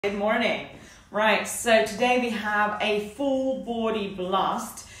Good morning. Right, so today we have a full body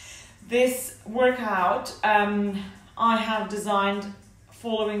blast. This workout I have designed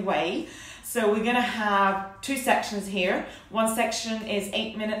following way. So we're gonna have two sections here. One section is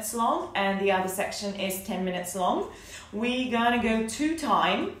 8 minutes long and the other section is 10 minutes long. We're gonna go 2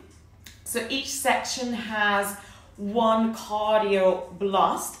 times. So each section has one cardio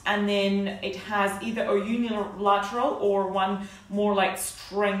blast, and then it has either a unilateral or one more like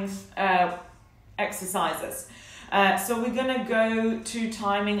strength exercises. So we're gonna go to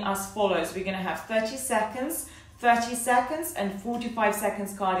timing as follows. We're gonna have 30 seconds, 30 seconds and 45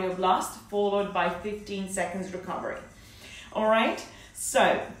 seconds cardio blast, followed by 15 seconds recovery. All right,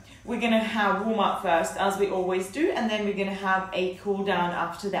 so we're gonna have warm up first, as we always do, and then we're gonna have a cool down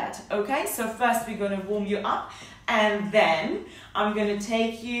after that. Okay, so first we're gonna warm you up, and then I'm gonna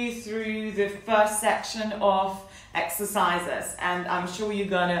take you through the first section of exercises, and I'm sure you're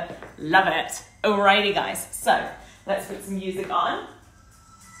gonna love it. Alrighty guys, so let's put some music on.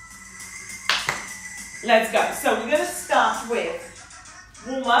 Let's go. So we're gonna start with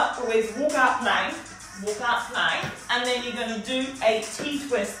warm up with walkout plank, and then you're gonna do a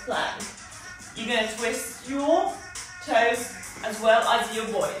T-twist plank. You're gonna twist your toes as well as your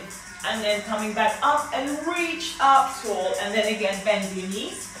body, and then coming back up and reach up tall, and then again bend your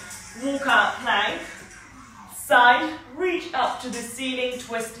knees, walkout plank, side, reach up to the ceiling,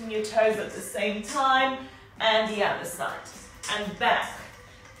 twisting your toes at the same time, and the other side, and back,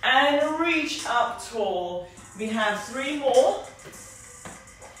 and reach up tall. We have 3 more,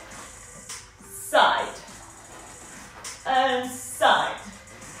 side, and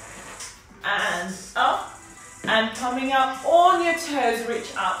up, and coming up on your toes,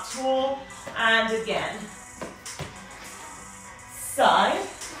 reach up tall, and again, side,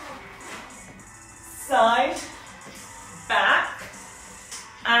 back,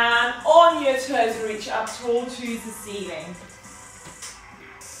 and on your toes, reach up tall to the ceiling,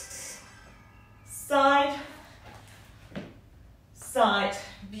 side,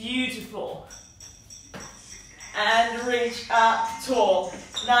 beautiful, and reach up tall.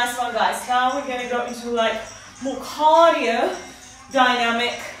 Nice one guys. Now we're going to go into like more cardio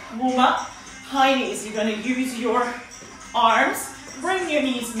dynamic warm up. High knees, you're going to use your arms, bring your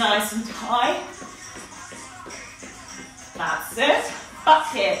knees nice and high. That's it.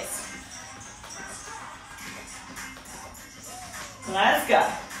 Buckets. Let's go.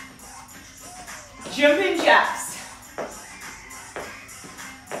 Jumping jacks.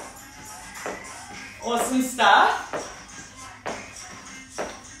 Awesome stuff.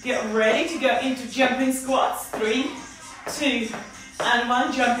 Get ready to go into jumping squats. 3, 2, and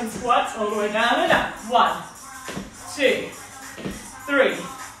 1. Jumping squats all the way down and up. 1, 2, 3,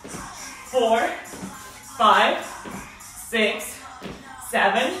 4, 5, 6,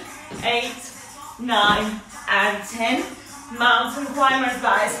 7, 8, 9, and 10. Mountain climbers,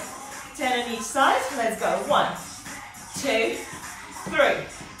 guys. 10 on each side. Let's go. 1, 2, 3,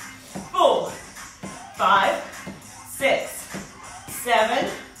 4, 5, 6, 7,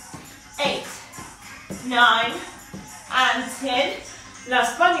 8, 9, and 10.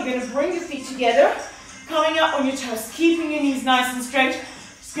 Last one, you're going to bring your feet together, coming up on your toes, keeping your knees nice and straight.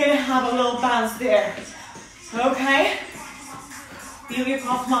 Just going to have a little bounce there. Okay? Feel your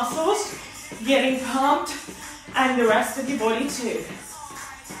calf muscles getting pumped, and the rest of your body too.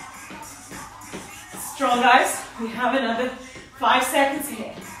 Strong guys, we have another 5 seconds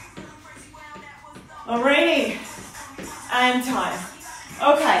here. Alrighty, and time.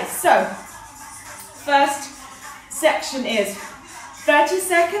 Okay, so first section is 30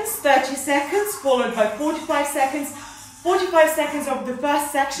 seconds, followed by 45 seconds. 45 seconds of the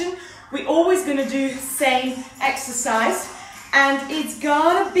first section. We're always gonna do same exercise, and it's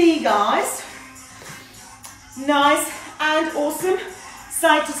gonna be, guys, nice and awesome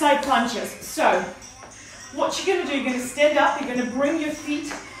side to side punches. So what you're gonna do, you're gonna stand up, you're gonna bring your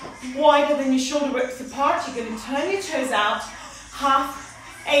feet wider than your shoulder width apart. You're going to turn your toes out, half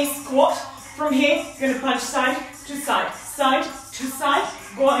a squat. From here, you're going to punch side to side,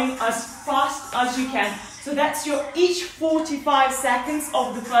 going as fast as you can. So that's your each 45 seconds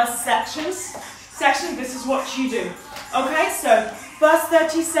of the first section. This is what you do. Okay, so first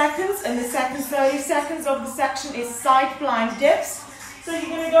 30 seconds and the second 30 seconds of the section is side blind dips. So you're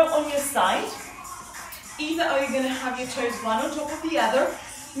going to go on your side. Either or you're going to have your toes one on top of the other.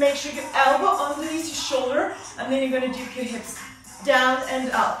 Make sure your elbow underneath your shoulder, and then you're going to dip your hips down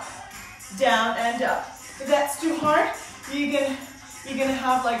and up, down and up. If that's too hard, you're gonna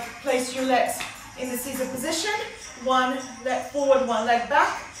have like place your legs in the scissor position, one leg forward, one leg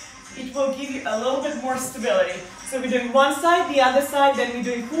back. It will give you a little bit more stability. So we're doing one side, the other side, then we're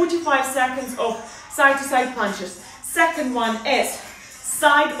doing 45 seconds of side-to-side punches. Second one is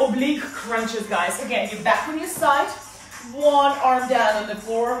side oblique crunches, guys. Again, you're back on your side, one arm down on the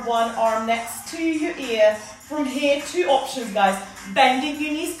floor, one arm next to your ear. From here, two options, guys. Bending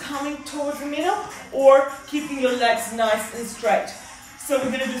your knees, coming towards the middle, or keeping your legs nice and straight. So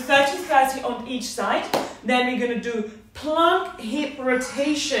we're going to do 30-30 on each side. Then we're going to do plank hip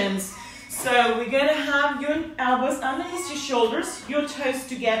rotations. So we're going to have your elbows underneath your shoulders, your toes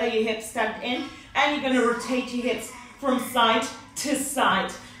together, your hips tucked in, and you're going to rotate your hips from side to side.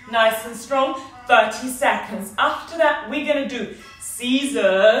 Nice and strong, 30 seconds. After that, we're going to do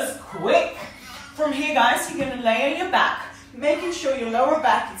scissors, quick. From here, guys, you're going to lay on your back, making sure your lower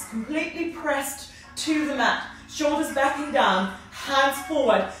back is completely pressed to the mat. Shoulders back and down, hands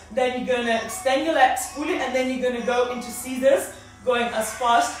forward. Then you're going to extend your legs fully, and then you're going to go into scissors, going as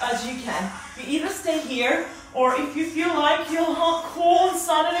fast as you can. You either stay here, or if you feel like you're hot, cool on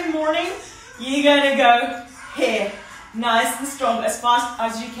Saturday morning, you're going to go here. Nice and strong, as fast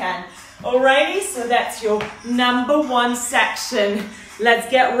as you can. Alrighty, so that's your number one section. Let's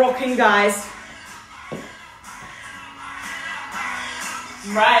get rocking, guys.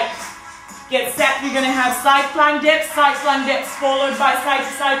 Right. Get set. We're going to have side plank dips, followed by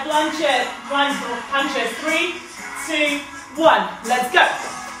side-to-side punches. 3, 2, 1. Let's go.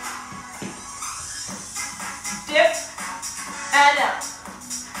 Dip and up.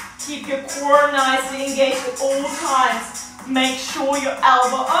 Keep your core nicely engaged at all times. Make sure your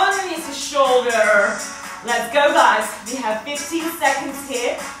elbow underneath the shoulder. Let's go, guys. We have 15 seconds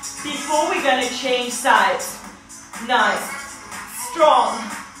here before we're going to change sides. Nice. Strong.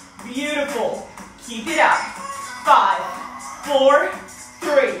 Beautiful. Keep it up. 5, 4,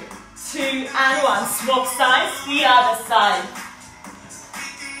 3, 2, and 1. Swap sides, the other side.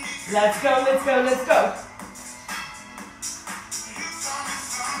 Let's go, let's go, let's go.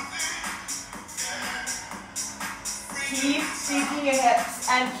 Keep keeping your hips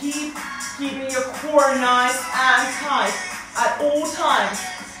and keeping your core nice and tight at all times.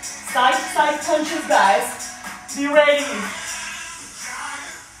 Side to side punches, guys. Be ready.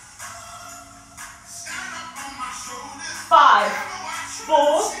 5,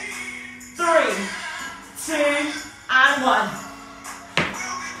 4, 3, 2, and 1.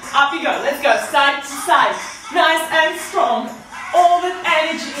 Up you go. Let's go. Side to side. Nice and strong. All the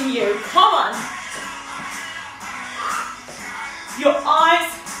energy in you. Come on. Your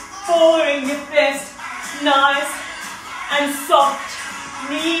eyes following your fist. Nice and soft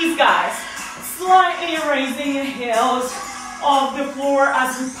knees, guys. Slightly raising your heels off the floor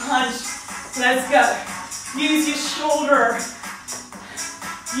as we punch. Let's go. Use your shoulder.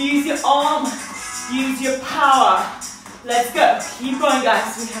 Use your arm. Use your power. Let's go. Keep going,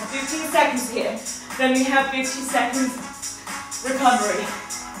 guys. We have 15 seconds here. Then we have 50 seconds recovery.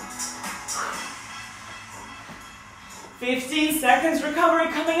 15 seconds recovery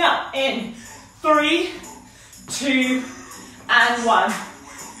coming up in 3, 2, and 1.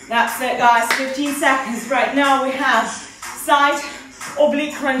 That's it, guys. 15 seconds. Right now we have side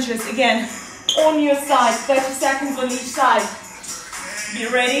oblique crunches. Again, on your side. 30 seconds on each side. Be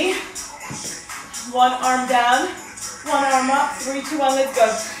ready. One arm down. One arm up. 3, 2, 1. Let's go.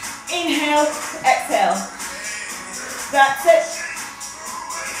 Inhale. Exhale. That's it.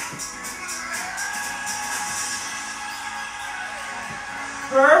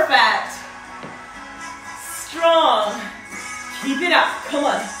 Perfect. Strong. Keep it up. Come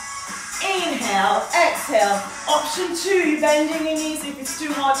on. Inhale, exhale. Option 2, you're bending your knees if it's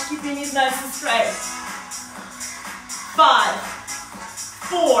too hard to keep your knees nice and straight. 5,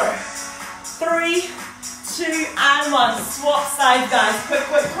 4, 3, 2, and 1. Swap sides, guys. Quick,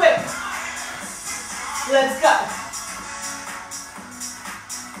 quick, quick. Let's go.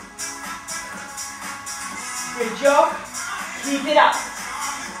 Good job. Keep it up.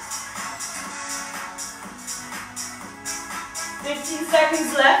 15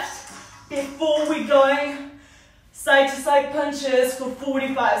 seconds left before we go side-to-side punches for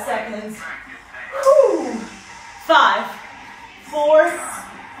 45 seconds. Woo. 5, 4,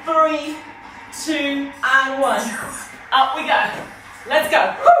 3, 2, and 1. Up we go. Let's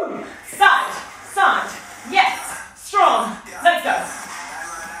go. Woo. Side, side. Yes. Strong. Let's go.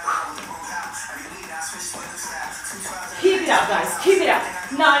 Keep it up, guys. Keep it up.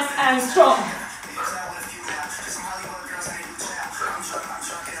 Nice and strong.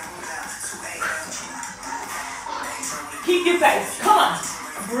 Keep your pace. Come on.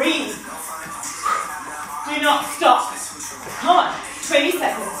 Breathe. Do not stop. Come on. 20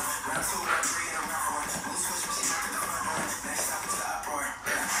 seconds.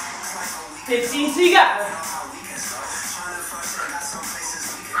 15 to go.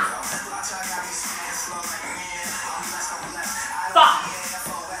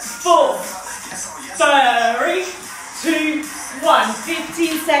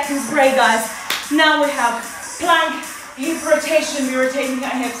 seconds break, guys. Now we have plank hip rotation. We're rotating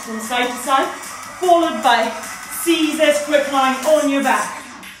our hips from side to side, followed by scissors quick line on your back.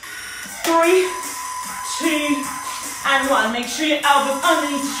 3, 2, and 1. Make sure your elbows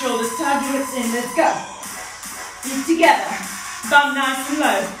underneath your shoulders, tug your hips in. Let's go. Feet together. Bum nice and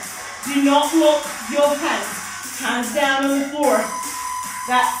low. Do not lock your hands. Hands down on the floor.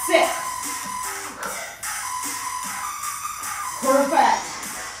 That's it. Perfect.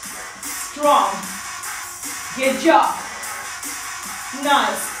 Strong. Good job.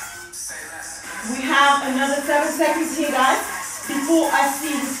 Nice. We have another 7 seconds here, guys, before I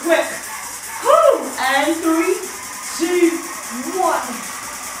see this quick. Woo! And 3, 2, 1.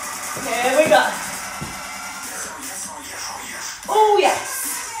 Here we go. Oh, yes.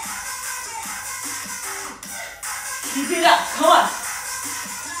 Keep it up. Come on.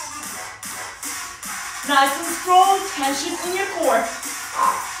 Nice and strong. Tension in your core.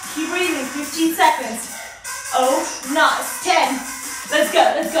 Keep breathing. 15 seconds. Oh, nice. 10. Let's go.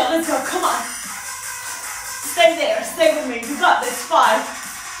 Let's go. Let's go. Come on. Stay there. Stay with me. You got this. 5,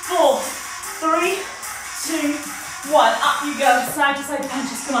 4, 3, 2, 1. Up you go. Side to side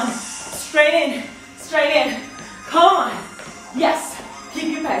punches. Come on. Straight in. Straight in. Come on. Yes.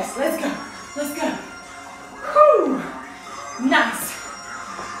 Keep your pace. Let's go. Let's go. Whew. Nice.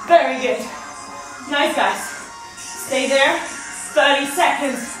 Very good. Nice, guys. Stay there. 30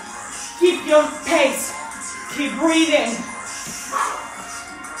 seconds. Keep your pace. Keep breathing.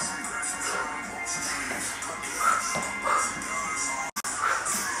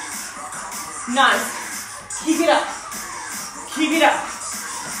 Nice. Keep it up. Keep it up.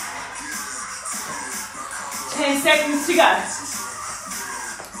 10 seconds to go.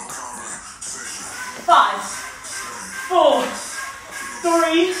 5, 4,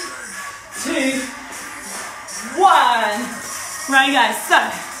 3, 2, 1. Right, guys, so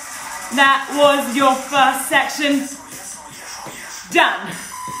that was your first section done.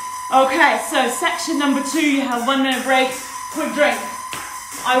 Okay, so section number 2, you have 1 minute break, quick drink.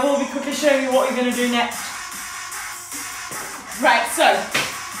 I will be quickly showing you what you're going to do next. Right, so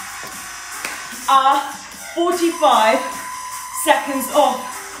 45 seconds of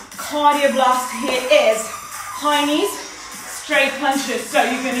cardio blast here is high knees, straight punches. So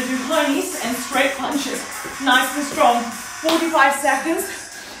you're going to do high knees and straight punches. Nice and strong. 45 seconds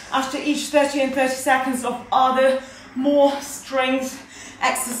after each 30 and 30 seconds of other more strength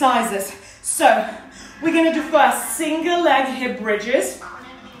exercises. So we're going to do first single leg hip bridges.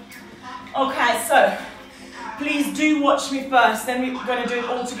 Okay, so please do watch me first, then we're going to do it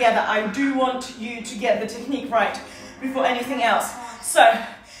all together. I do want you to get the technique right before anything else. So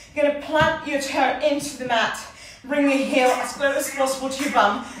you're going to plant your toe into the mat, bring your heel as close as possible to your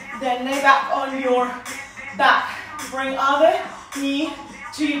bum, then lay back on your back. Bring other knee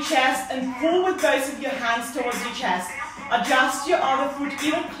to your chest and pull with both of your hands towards your chest. Adjust your other foot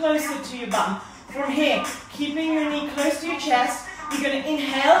even closer to your bum. From here, keeping your knee close to your chest, you're going to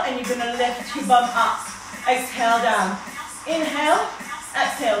inhale and you're going to lift your bum up. Exhale down. Inhale,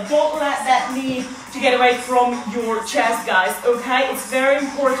 exhale. Don't let that knee to get away from your chest, guys, okay? It's very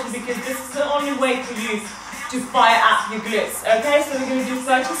important because this is the only way for you to fire up your glutes, okay? So we're going to do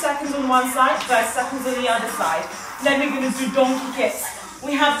 30 seconds on one side, 30 seconds on the other side. Then we're going to do donkey kicks.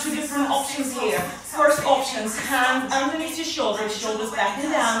 We have 2 different options here. First options, hands underneath your shoulders, shoulders back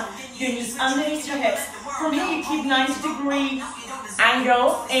and down. You're going to use underneath your hips. From here, you keep 90-degree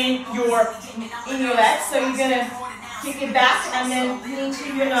angle in your legs. So you're going to kick it back and then knee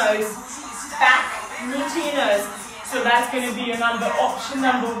to your nose. Back, knee to your nose. So that's going to be your option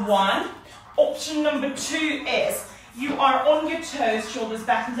number 1. Option number 2 is you are on your toes, shoulders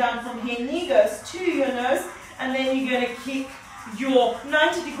back and down. From here, knee goes to your nose, and then you're going to kick your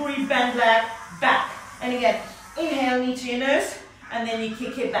 90-degree bent leg back. And again, inhale, knee to your nose, and then you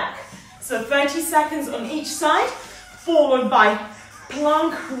kick it back. So 30 seconds on each side, followed by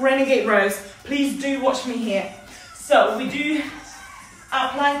plank renegade rows. Please do watch me here. So we do our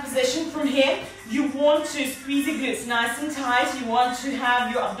plank position. From here, you want to squeeze your glutes nice and tight. You want to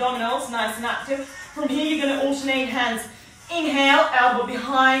have your abdominals nice and active. From here, you're going to alternate hands. Inhale, elbow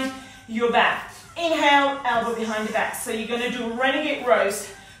behind your back. Inhale, elbow behind the back. So you're going to do renegade rows,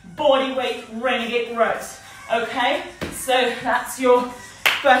 body weight renegade rows. Okay, so that's your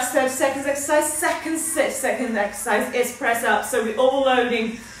first 30 seconds exercise. Second 6 second exercise is press up. So we're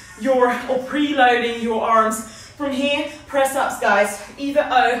overloading or preloading your arms. From here, press ups, guys. Either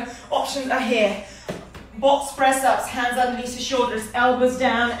options are here. Box press ups, hands underneath your shoulders, elbows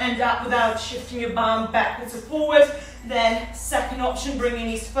down and up without shifting your bum backwards or forward. Then second option, bring your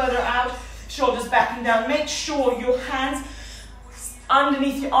knees further out, shoulders back and down. Make sure your hands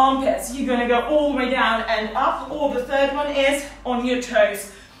underneath your armpits. You're gonna go all the way down and up, or the third one is on your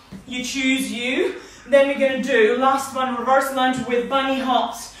toes. You choose you. Then we're gonna do, last one, reverse lunge with bunny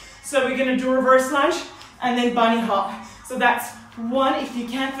hops. So we're gonna do reverse lunge and then bunny hop. So that's one, if you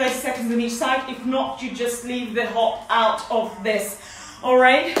can, 30 seconds on each side. If not, you just leave the hop out of this. All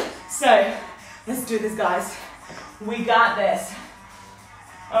right, so let's do this, guys. We got this.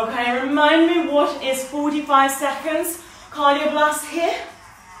 Okay, remind me what is 45 seconds cardio blast here?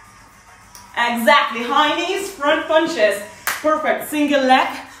 Exactly, high knees, front punches. Perfect, single leg,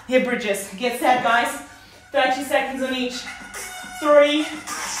 hip bridges. Get set, guys. 30 seconds on each. 3,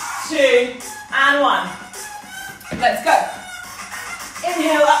 2, and 1. Let's go.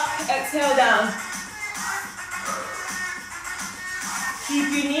 Inhale up, exhale down. Keep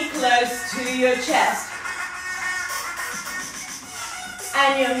your knee close to your chest.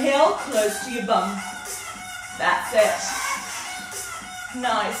 And your heel close to your bum. That's it.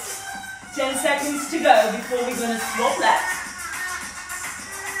 Nice. 10 seconds to go before we're going to swap legs.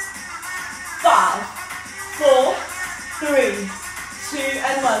 5, 4, 3, 2,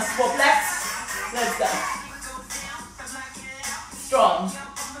 and 1. Swap legs. Let's go. Strong.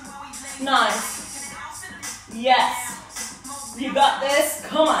 Nice. Yes. You got this.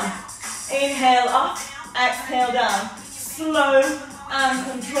 Come on. Inhale up, exhale down. Slow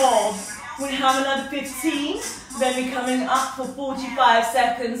and controlled. We have another 15. Then we're coming up for 45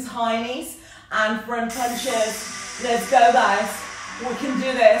 seconds. High knees and front punches. Let's go, guys. We can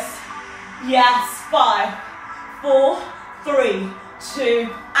do this. Yes. 5, 4, 3, 2,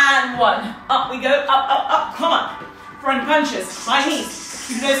 and 1. Up we go. Up, up, up. Come on. Front punches. High knees.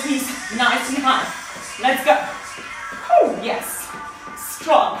 Keep those knees nice and high. Let's go. Oh, yes.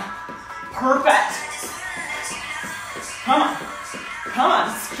 Strong. Perfect. Come on. Come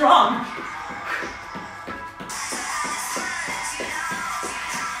on. Strong.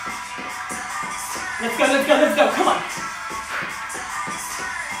 Let's go, let's go, let's go. Come on.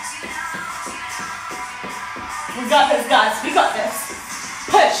 We got this, guys. We got this.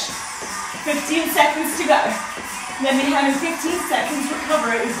 Push. 15 seconds to go. Then we have 15 seconds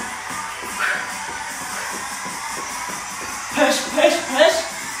recovery. Push, push, push.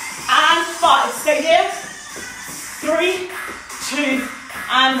 And 5. Stay there. 3, 2,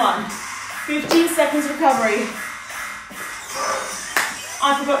 and 1. 15 seconds recovery.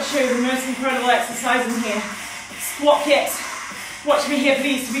 I forgot to show you the most incredible exercise in here. Squat kicks. Watch me here,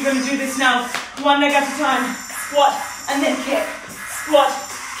 please. We're going to do this now. One leg at a time. Squat and then kick. Squat,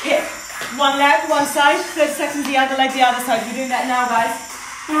 kick. One leg, one side. 30 seconds, the other leg, the other side. We're doing that now, guys.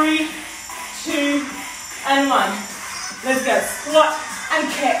 3, 2, and 1. Let's go. Squat and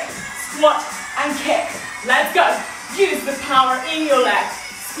kick. Squat and kick. Let's go. Use the power in your leg.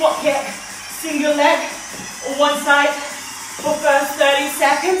 Squat, kick. Single leg or one side for first 30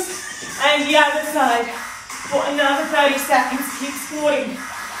 seconds. And the other side for another 30 seconds. Keep squatting.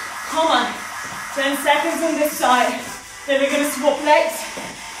 Come on. 10 seconds on this side. Then we're going to swap legs.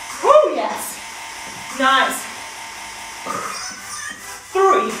 Woo, yes. Nice.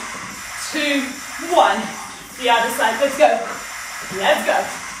 3, 2, 1. The other side. Let's go. Let's go.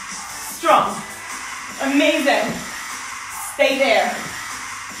 Strong. Amazing. Stay there.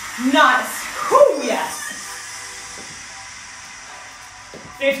 Nice. Woo, yes.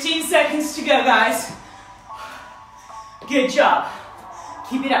 15 seconds to go, guys. Good job.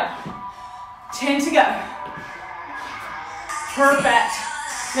 Keep it up. 10 to go. Perfect.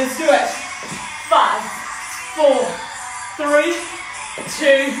 Let's do it. 5, 4, 3,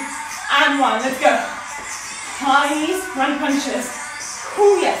 2, and 1. Let's go. High knees, front punches.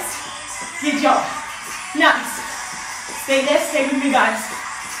 Oh, yes. Good job. Nice. Stay there, stay with me, guys.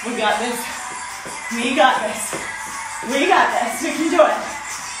 We got this. We got this. We got this. We can do it.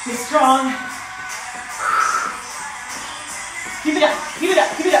 Be strong. Keep it up, keep it up,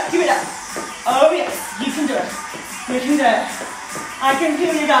 keep it up, keep it up. Oh, yes. You can do it. You can do it. I can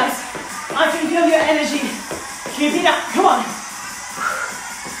feel you, guys. I can feel your energy. Keep it up. Come on.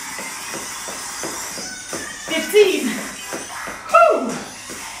 15. Woo.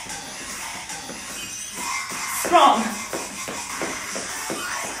 Strong.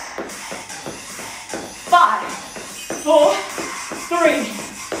 5, 4, 3,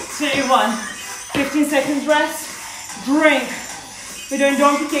 2, 1. 15 seconds rest. Drink. We're doing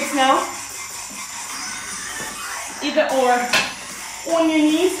donkey kicks now. Either or on your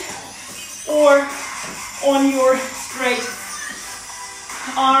knees or on your straight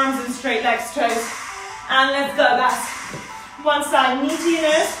arms and straight legs, toes. And let's go, guys. One side, knee to your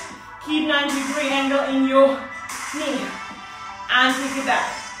nose. Keep 90-degree angle in your knee. And take it back.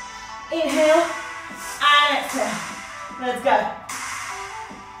 Inhale and exhale. Let's go.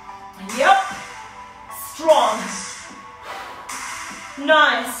 Yep. Strong.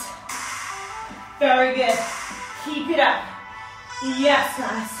 Nice. Very good. Keep it up. Yes,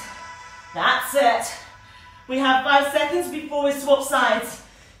 guys. That's it. We have 5 seconds before we swap sides.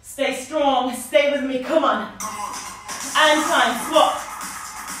 Stay strong. Stay with me. Come on. And time. Swap.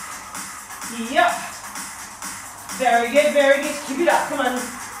 Yep. Very good. Very good. Keep it up. Come on.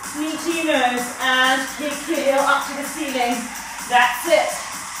 Knee to your nose and kick your heel up to the ceiling. That's it.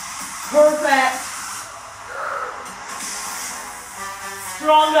 Perfect.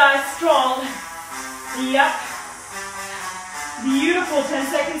 Strong, guys. Strong. Yep. Beautiful. 10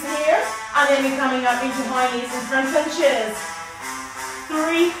 seconds here. And then we're coming up into high knees and front punches.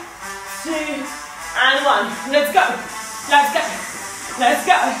 3, 2, and 1. Let's go. Let's go. Let's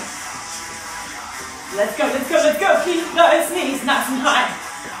go. Let's go. Let's go. Let's go. Keep those knees nice and high.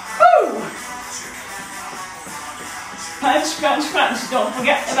 Woo! Punch, punch, punch. Don't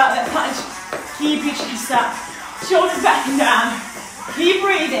forget about that punch. Keep your chest up. Shoulders back and down. Keep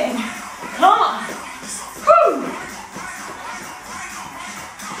breathing. Come on. Woo!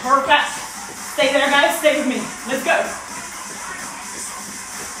 Perfect. Stay there, guys. Stay with me. Let's go.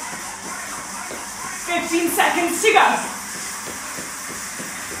 15 seconds to go.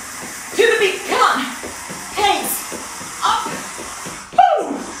 To the beat. Come on. Hands up.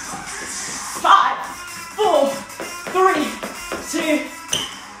 Woo! 5, 4, 3, 2.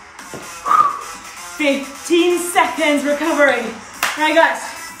 15 seconds recovery. All right, guys.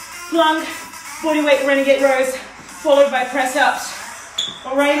 Plank, body weight renegade rows, followed by press ups.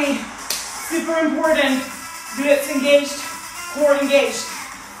 Alrighty. Super important. Glutes engaged, core engaged.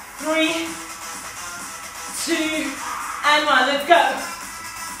 3, 2, and 1. Let's go.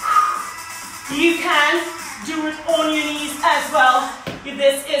 You can do it on your knees as well. If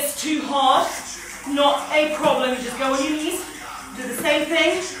this is too hard, not a problem. You just go on your knees, do the same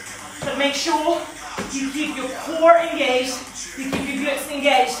thing, but make sure you keep your core engaged, you keep your glutes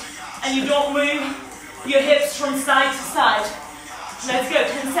engaged, and you don't move your hips from side to side. Let's go,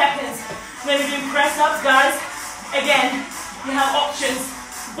 10 seconds. Then we do press ups, guys. Again, you have options.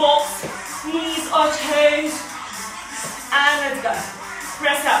 Bolts, knees or toes. And let's go.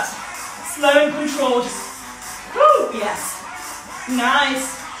 Press ups. Slow and controlled. Woo, yes.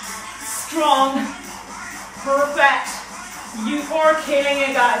 Nice. Strong. Perfect. You are killing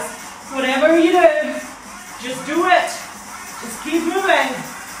it, guys. Whatever you do, just do it. Just keep moving.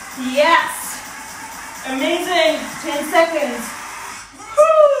 Yes. Amazing. 10 seconds.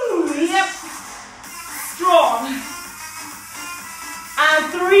 Woo, yep. Strong. And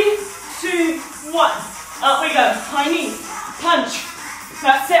 3, 2, 1. Up we go. High knee. Punch.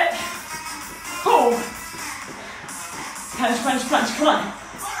 That's it. Oh. Punch, punch, punch. Come on.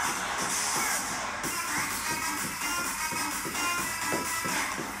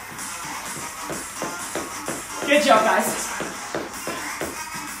 Good job, guys.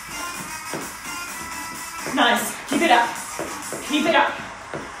 Nice. Keep it up. Keep it up.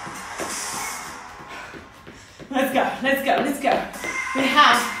 Let's go, let's go, let's go. We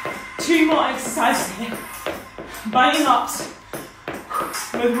have 2 more exercises here. Bunny hops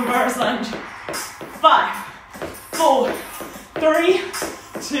with reverse lunge. 5, 4, 3,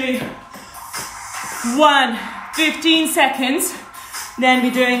 2, 1. 15 seconds. Then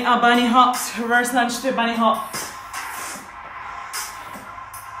we're doing our bunny hops, reverse lunge to a bunny hop.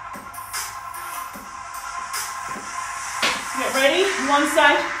 Get ready, one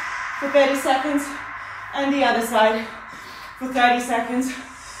side for 30 seconds and the other side for 30 seconds.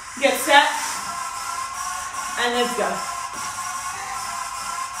 Get set and let's go.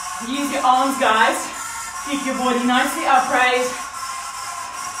 Use your arms, guys. Keep your body nicely upright.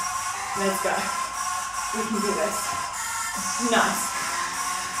 Let's go. We can do this. Nice.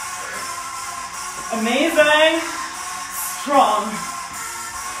 Amazing. Strong.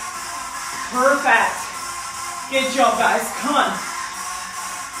 Perfect. Good job, guys. Come on.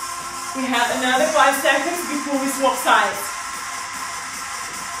 We have another 5 seconds before we swap sides.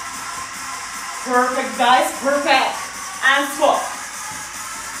 Perfect, guys. Perfect. And swap.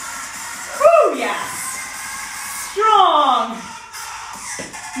 Woo, yes. Strong.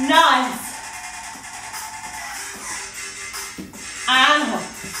 Nice. And hold.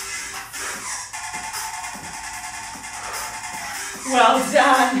 Well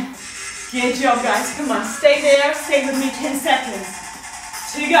done. Good job, guys. Come on, stay there. Stay with me 10 seconds.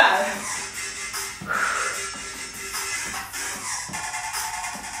 To go.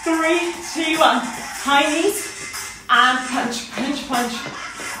 3, 2, 1. High knees and punch, punch, punch.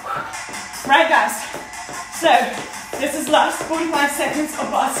 Right, guys. So this is last 45 seconds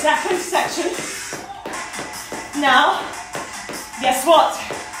of our second section. Now, guess what?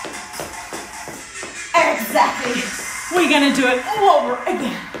 Exactly. We're gonna do it all over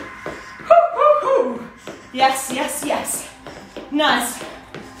again. Yes, yes, yes. Nice.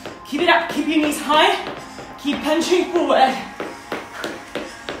 Keep it up. Keep your knees high. Keep punching forward.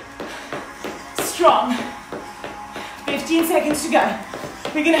 Strong. 15 seconds to go.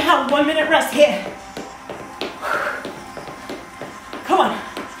 We're gonna have 1 minute rest here. Come on.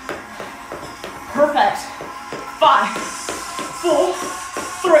 Perfect. 5, 4,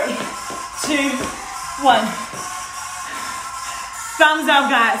 3, 2, 1. Thumbs up,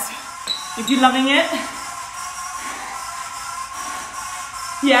 guys, if you're loving it.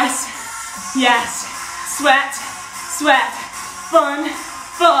 Yes, yes. Sweat, sweat. Fun,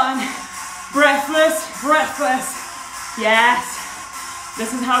 fun. Breathless, breathless. Yes.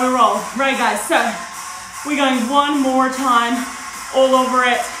 This is how we roll. Right, guys, so we're going one more time all over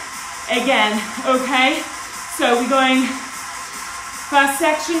it again, okay? So we're going first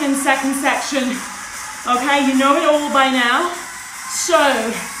section and second section, okay? You know it all by now. So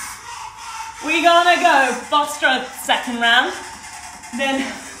we're gonna go foxtrot second round, then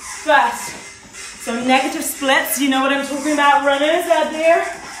first. So negative splits, you know what I'm talking about, runners out there,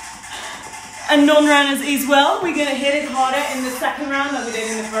 and non-runners as well. We're gonna hit it harder in the second round than we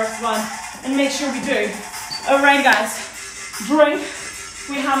did in the first one, and make sure we do. All right, guys, drink.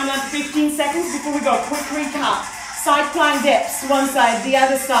 We have another 15 seconds before we go. Quick recap. Side plank dips, one side, the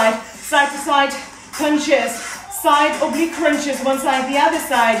other side to side punches, side oblique crunches, one side, the other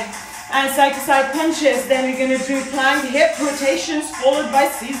side, and side to side punches. Then we're gonna do plank hip rotations followed by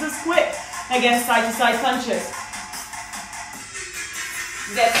Caesar's quick. Again, side to side punches.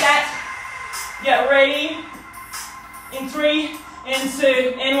 Get set, get ready. In 3, in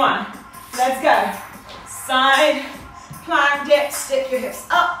 2, in 1. Let's go. Side plank dip, stick your hips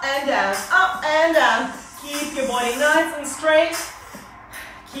up and down, up and down. Keep your body nice and straight.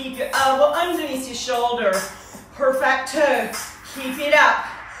 Keep your elbow underneath your shoulder. Perfecto. Keep it up.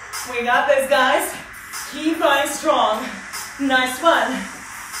 We got this, guys. Keep going strong. Nice one.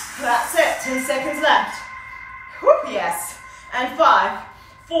 That's it. 10 seconds left. Whoop, yes. And 5,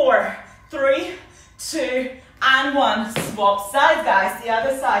 4, 3, 2, and 1. Swap sides, guys. The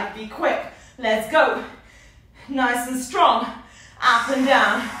other side. Be quick. Let's go. Nice and strong. Up and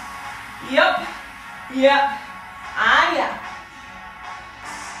down. Yup. Yep. And yeah.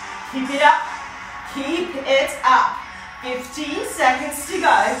 Keep it up. Keep it up. 15 seconds to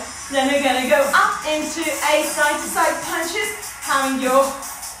go. Then we're going to go up into a side-to-side punches, having your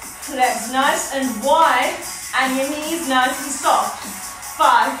legs nice and wide and your knees nice and soft.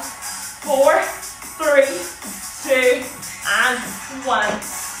 5, 4, 3, 2, and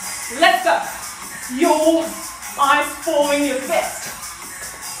 1. Let's go. Your eyes following your fist.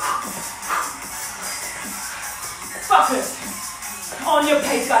 Focus on your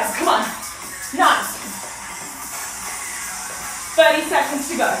pace, guys. Come on. Nice. 30 seconds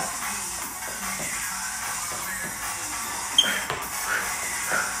to go.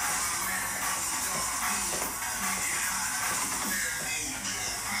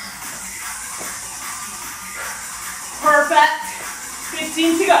 Perfect.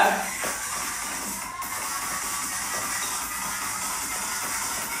 15 to go.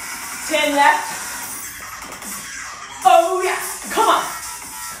 10 left. Oh yes, come on.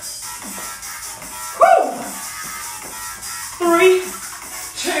 Woo. 3,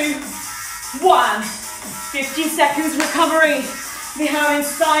 2, 1. 15 seconds recovery. We have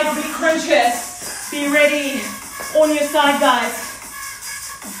inside oblique crunches. Be ready on your side, guys.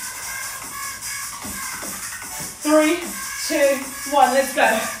 3, 2, 1, let's go.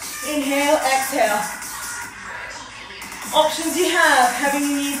 Inhale, exhale. Options you have, having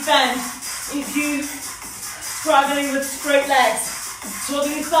your knees bent. If you struggling with straight legs,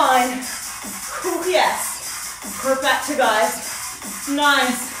 totally fine. Cool, yes. Perfect, guys.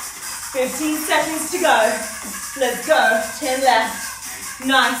 Nice. 15 seconds to go. Let's go. 10 left.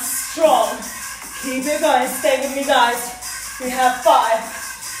 Nice, strong. Keep it going. Stay with me, guys. We have 5,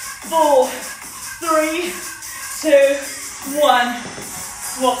 4, 3, 2, 1.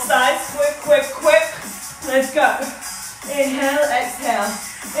 Swap sides. Quick, quick, quick. Let's go. Inhale, exhale.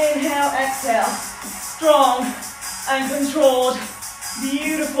 Inhale, exhale. Strong and controlled.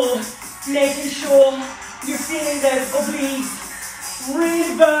 Beautiful. Making sure you're feeling those obliques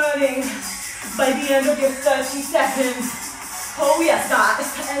really burning by the end of your 30 seconds. Oh yes, guys.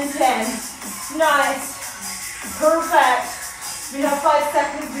 And 10. Nice. Perfect. We have 5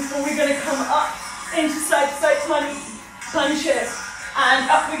 seconds before we're going to come up into side-to-side punches. And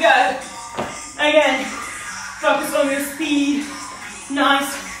up we go. Again, focus on your speed.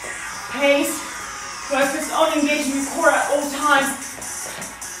 Nice pace. Focus on engaging your core at all times.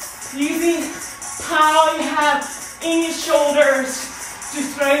 Using how you have in your shoulders to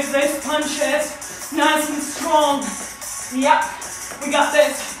throw those punches nice and strong. Yep, we got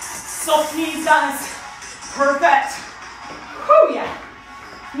this. Soft knees, guys. Perfect. Whew, yeah.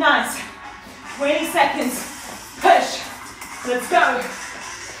 Nice. 20 seconds. Push. Let's go.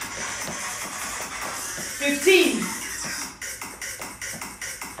 15.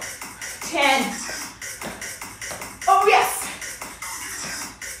 10. Oh, yes.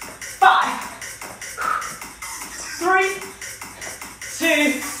 5. 3,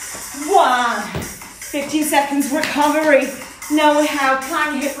 2, 1. 15 seconds recovery. Now we have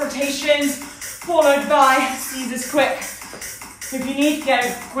plank hip rotations followed by scissors quick. If you need, get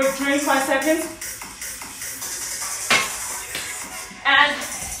a quick drink, 5 seconds. And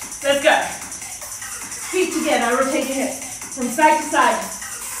let's go. Feet together, rotate your hips from side to side.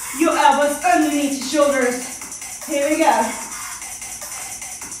 Your elbows underneath your shoulders. Here we go.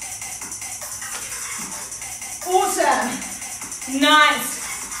 Awesome.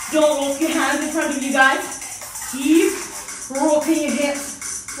 Nice. Don't rock your hands in front of you, guys. Keep rocking your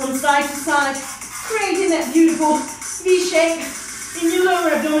hips from side to side, creating that beautiful V shape in your lower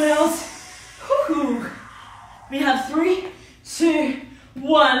abdominals. Woo-hoo. We have 3, 2,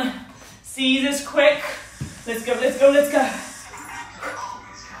 1. Scissors quick. Let's go, let's go, let's go.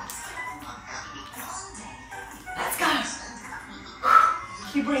 Let's go.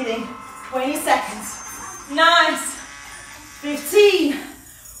 Keep breathing. 20 seconds. Nice. 15.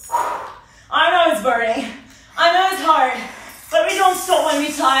 I know it's burning. I know it's hard. But we don't stop when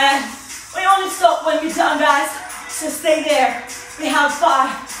we're tired. We only stop when we're done, guys. So stay there. We have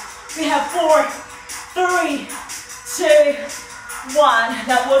 5. We have 4, 3, 2, 1.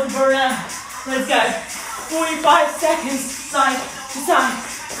 That was a burnout. Let's go. 45 seconds, side to side.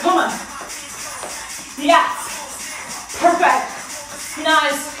 Come on. Yes. Perfect.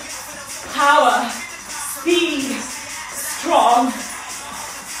 Nice. Power. Speed. Strong.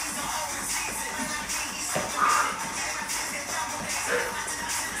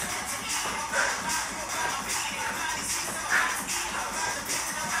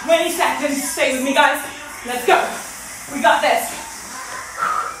 Twenty seconds. Stay with me, guys. Let's go. We got this.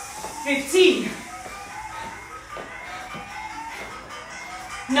 15.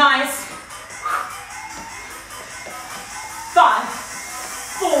 Nice. 5,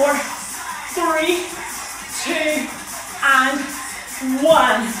 4, 3, 2, and 1.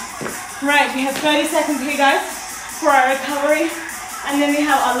 Right, we have 30 seconds here, guys, for our recovery. And then we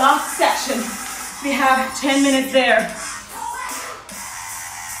have our last section. We have 10 minutes there.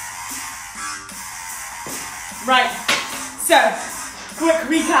 Right, so, quick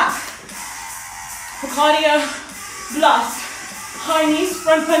recap. For cardio, blast, high knees,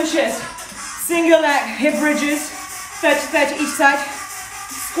 front punches, single leg, hip bridges, 30-30 each side,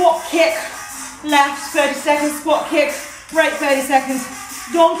 squat kick, left, 30 seconds, squat kick, right, 30 seconds,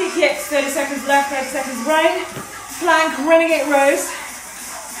 donkey kicks, 30 seconds left, 30 seconds right, plank, renegade rows,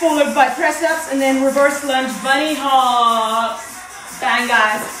 followed by press-ups, and then reverse lunge, bunny hops. Bang,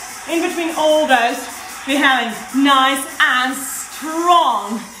 guys. In between all those, we're having nice and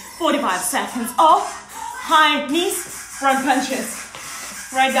strong 45 seconds of high knees, front punches.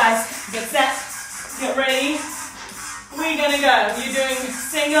 Right, guys, get set, get ready. We're gonna go. You're doing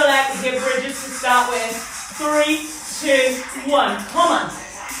single leg hip bridges to start with. 3, 2, 1. Come on.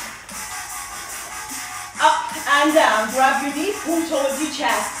 Up and down. Grab your knee, pull towards your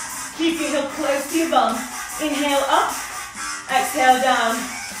chest. Keep your heel close to your bum. Inhale up, exhale down.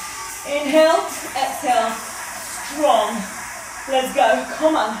 Inhale, exhale. Strong. Let's go.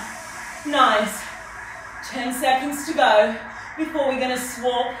 Come on. Nice. 10 seconds to go before we're gonna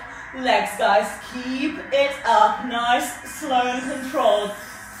swap legs, guys. Keep it up. Nice, slow and controlled.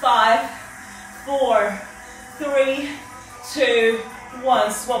 5, 4, 3, 2,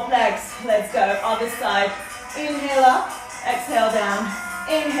 1. Swap legs. Let's go. Other side. Inhale up, exhale down.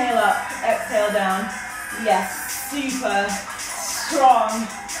 Inhale up, exhale down. Yes, super strong.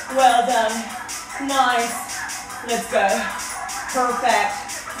 Well done. Nice. Let's go. Perfect.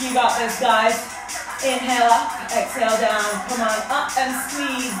 You got this, guys. Inhale up, exhale down. Come on, up and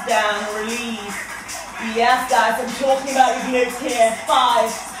squeeze down, release. Yes, guys, I'm talking about your glutes here. 5,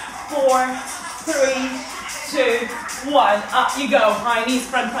 4, 3, 2, 1. Up you go. High knees,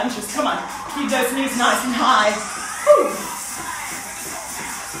 front punches. Come on. Keep those knees nice and high. Whew.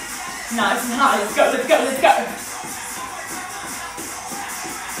 Nice and high. Let's go, let's go, let's go.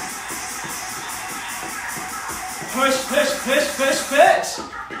 Push, push, push, push, push.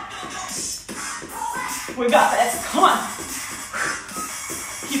 We got this. Come on.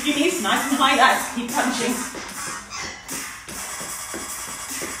 Keep your knees nice and high, guys. Keep punching.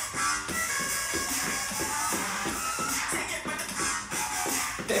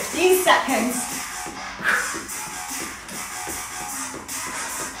 15 seconds.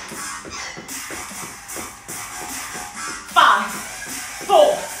 5,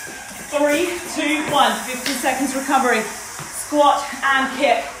 4, 3, 2, 1. 15 seconds recovery. Squat and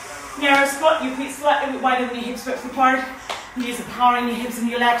kick. Narrow squat, your feet slightly wider than your hips width apart. Use the power in your hips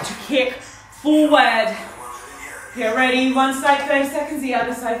and your legs to kick forward. Get ready, one side 30 seconds, the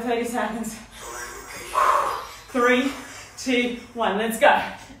other side 30 seconds. 3, 2, 1, let's go.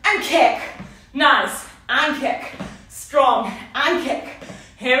 And kick. Nice. And kick. Strong. And kick.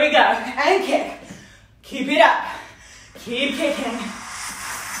 Here we go. And kick. Keep it up. Keep kicking.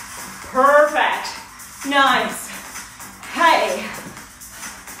 Perfect. Nice. Hey.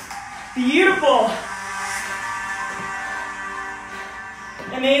 Beautiful.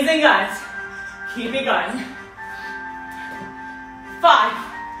 Amazing, guys. Keep it going. 5,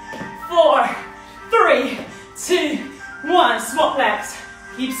 4, 3, 2, 1. Swap legs.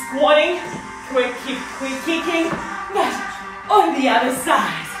 Keep squatting. Keep kicking. But on the other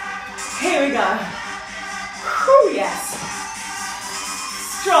side. Here we go. Whew, yes.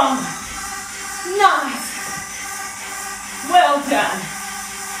 Strong. Nice. Well done.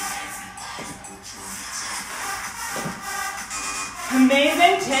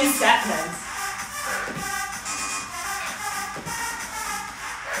 Amazing. 10 seconds.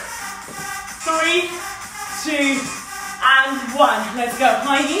 3, 2, and 1. Let's go.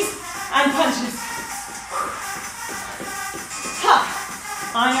 High knees and punches. Ha.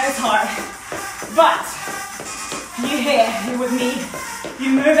 I know it's hard, but you're here. You're with me.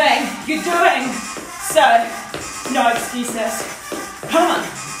 You're moving. You're doing. So, no excuses. Come on.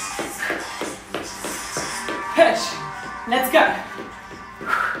 Push. Let's go.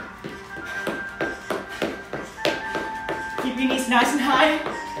 Keep your knees nice and high.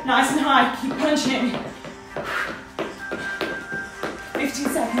 Nice and high. Keep punching. 15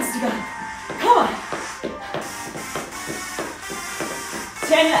 seconds to go. Come on.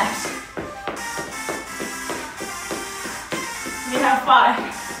 10 left. We have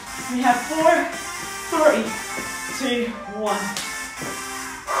 5. We have 4, 3, 2, 1.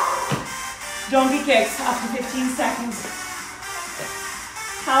 Donkey kicks after 15 seconds.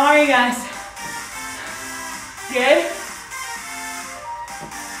 How are you guys? Good?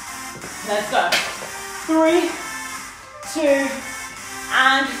 Let's go. 3, 2,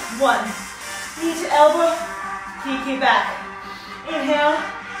 and 1. Knee to elbow, keep it back. Inhale,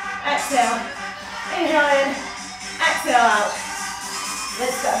 exhale. Inhale in, exhale out.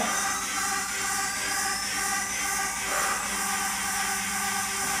 Let's go.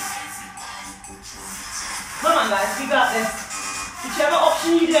 Come on guys, you got this. Whichever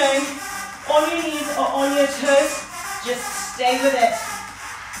option you're doing, on your knees or on your toes, just stay with it.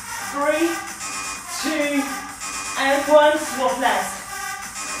 3, 2, and 1, swap legs.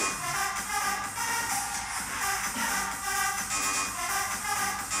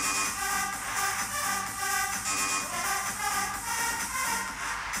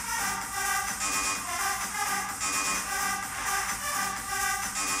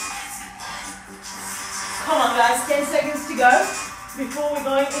 Come on guys, 10 seconds to go before we're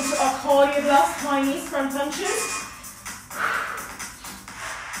going into our cardio blast, high knees, front punches.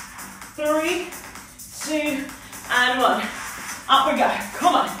 3, 2, and 1. Up we go.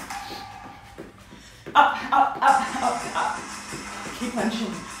 Come on. Up, up, up, up, up. Keep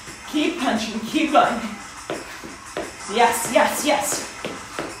punching. Keep punching. Keep going. Yes, yes, yes.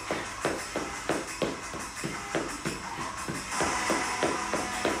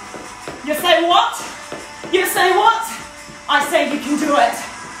 You say what? You say what? I say you can do it.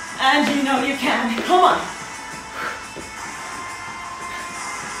 And you know you can. Come on.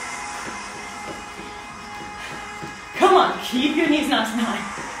 Come on, keep your knees nice and high.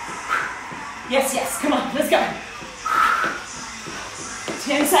 Yes, yes, come on, let's go.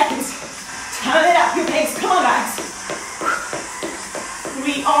 10 seconds. Turn it up your pace. Come on, guys.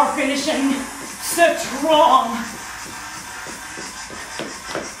 We are finishing strong.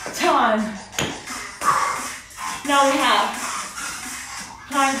 Time. Now we have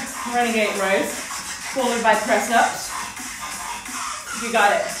plank renegade rows, followed by press-ups. You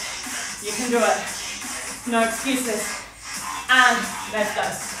got it. You can do it. No excuses. And let's go.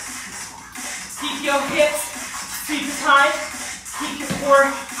 Keep your hips super tight. Keep your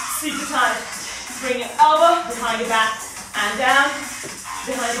core super tight. Bring your elbow behind your back and down.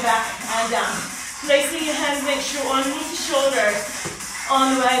 Behind your back and down. Placing your hands, make sure underneath your shoulders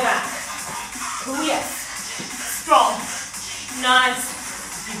on the way back. Oh yes. Strong. Nice.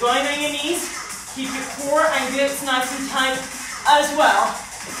 You're going on your knees. Keep your core and glutes nice and tight as well.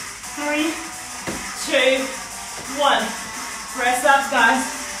 3, 2, 1. Press up, guys.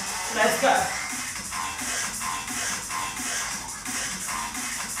 Let's go.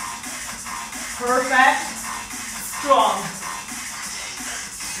 Perfect. Strong.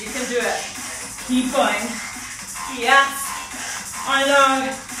 You can do it. Keep going. Yes. I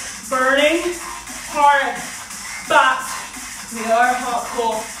know. Burning hard, but we are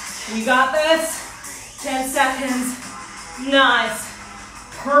hardcore. You got this. 10 seconds. Nice.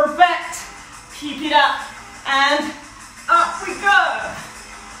 Perfect. Keep it up. And up we go.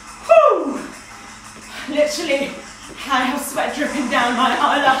 Whew. Literally, I have sweat dripping down my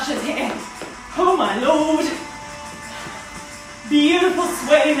eyelashes here. Oh my Lord. Beautiful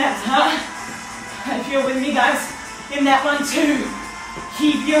sweatiness, huh? If you're with me, guys, in that one too.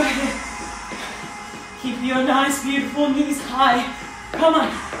 Keep your nice, beautiful knees high. Come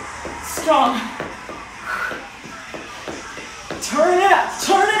on. Strong. Turn it up,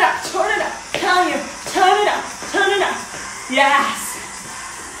 turn it up, turn it up. Tell you, turn it up, turn it up. Yes.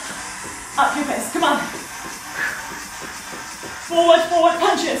 Up your pace, come on. Forward, forward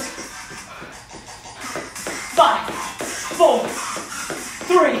punches. 5, 4,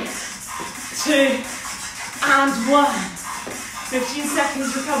 3, 2, and 1. 15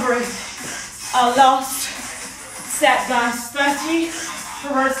 seconds recovery. Our last set, guys. 30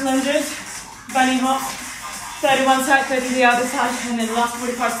 reverse lunges, bunny hops. 31 side, 30 the other side, and then the last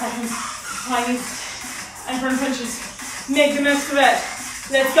 45 seconds, planks and front punches. Make the most of it.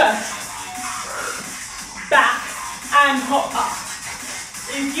 Let's go. Back and hop up.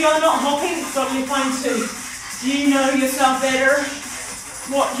 If you are not hopping, it's totally fine too. You know yourself better,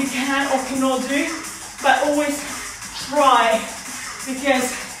 what you can or cannot do, but always try,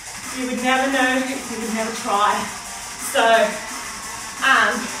 because you would never know if you would never try. So,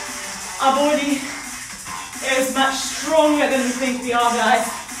 and our body is much stronger than we think we are, guys.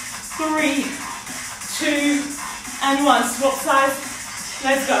 3, 2, and 1. Swap sides.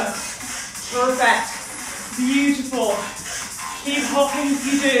 Let's go. Perfect. Beautiful. Keep hopping if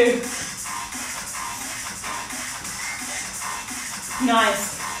you do. Nice.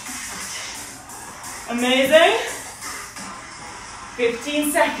 Amazing.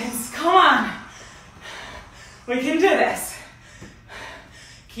 15 seconds. Come on. We can do this.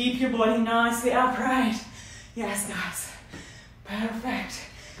 Keep your body nicely upright. Yes, guys. Perfect.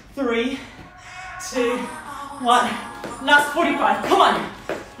 3, 2, 1. Last 45. Come on.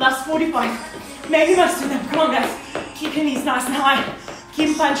 Last 45. Make the most of them. Come on, guys. Keep your knees nice and high.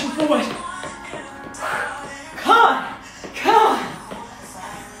 Keep punching forward. Come on. Come on.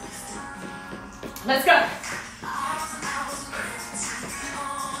 Let's go.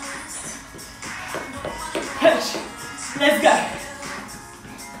 Push. Let's go.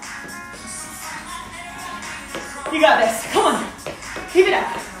 You got this. Come on. Keep it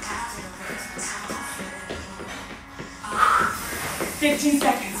up. 15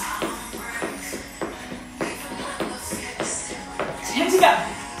 seconds. 10 to go.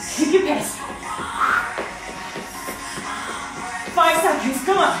 Keep your pace. 5 seconds.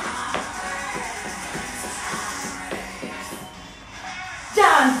 Come on.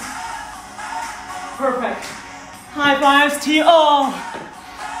 Done. Perfect. High fives to you all.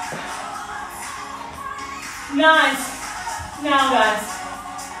 Nice. Now, guys,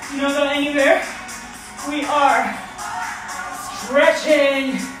 you don't go anywhere. We are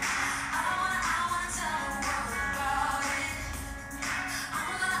stretching.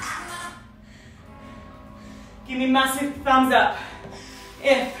 Give me massive thumbs up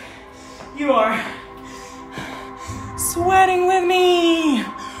if you are sweating with me.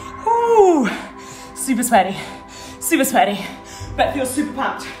 Ooh, super sweaty, but feel super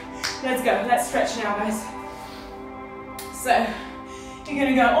pumped. Let's go. Let's stretch now, guys. So you're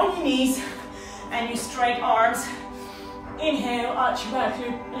gonna go on your knees and your straight arms. Inhale, arch your back,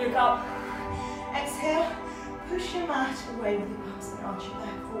 look up. Exhale, push your mat away with your arms and arch your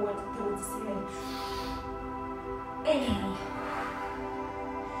back forward towards the ceiling. Inhale.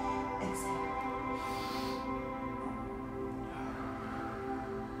 Exhale.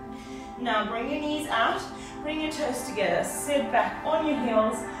 Now bring your knees out, bring your toes together, sit back on your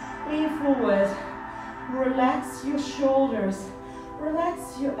heels, lean forward. Relax your shoulders,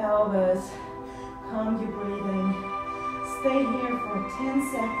 relax your elbows, calm your breathing. Stay here for 10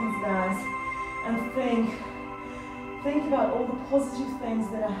 seconds, guys, and think about all the positive things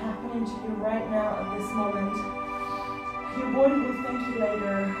that are happening to you right now at this moment. Your body will thank you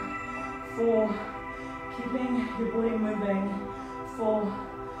later for keeping your body moving, for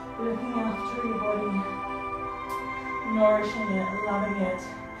looking after your body, nourishing it, loving it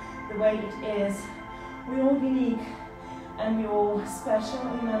the way it is. We're all unique and we're all special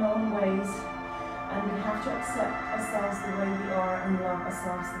in our own ways, and we have to accept ourselves the way we are and love down as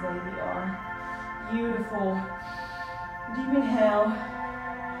soft as the baby are. Beautiful. Deep inhale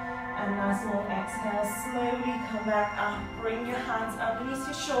and nice long exhale. Slowly come back up. Bring your hands underneath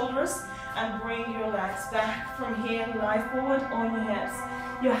your shoulders and bring your legs back. From here, lie forward on your hips.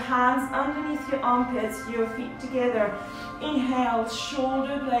 Your hands underneath your armpits, your feet together. Inhale,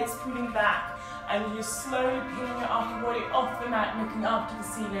 shoulder blades pulling back. And you're slowly peeling your upper body off the mat, looking up to the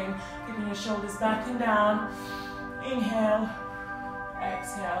ceiling, keeping your shoulders back and down. Inhale,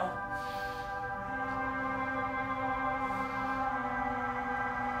 exhale.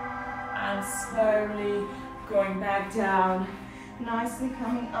 And slowly going back down. Nicely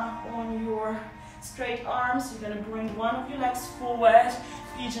coming up on your straight arms. You're going to bring one of your legs forward,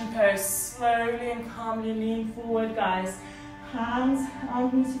 pigeon pose. Slowly and calmly lean forward, guys. Hands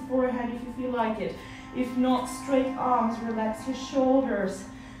underneath your forehead if you feel like it. If not, straight arms, relax your shoulders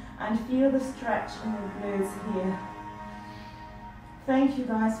and feel the stretch in your glutes here. Thank you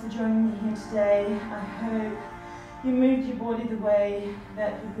guys for joining me here today. I hope you moved your body the way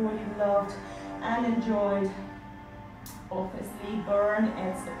that your body loved and enjoyed. Obviously, burn,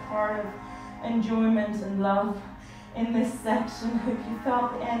 it's a part of enjoyment and love in this section. Hope you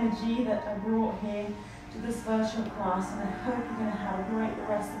felt the energy that I brought here to this virtual class, and I hope you're going to have a great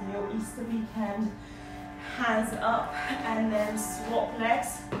rest of your Easter weekend. Hands up and then swap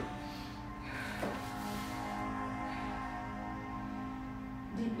legs.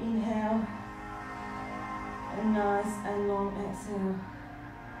 Deep inhale and nice and long exhale.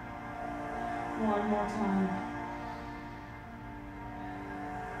 One more time.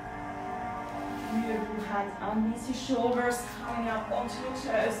 Beautiful. Hands underneath your shoulders, coming up onto your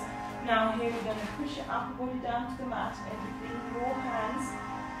toes. Now here we're going to push your upper body down to the mat and bring your hands,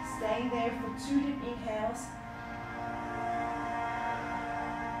 staying there for 2 deep inhales.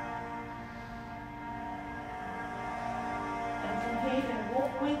 And from here you're going to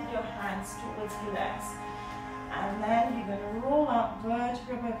walk with your hands towards your legs. And then you're going to roll up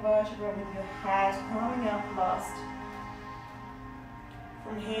vertebra by vertebra with your head coming up last.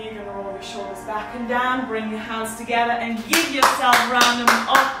 From here, you're going to roll your shoulders back and down, bring your hands together and give yourself random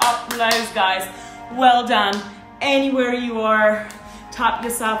up lows, guys. Well done. Anywhere you are, tap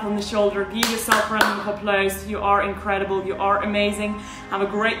yourself on the shoulder, give yourself random up lows. You are incredible. You are amazing. Have a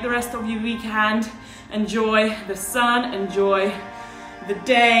great the rest of your weekend. Enjoy the sun. Enjoy the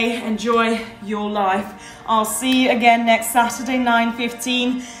day. Enjoy your life. I'll see you again next Saturday,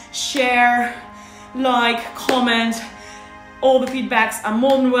 9:15. Share, like, comment. All the feedbacks are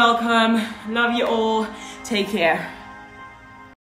more than welcome. Love you all. Take care.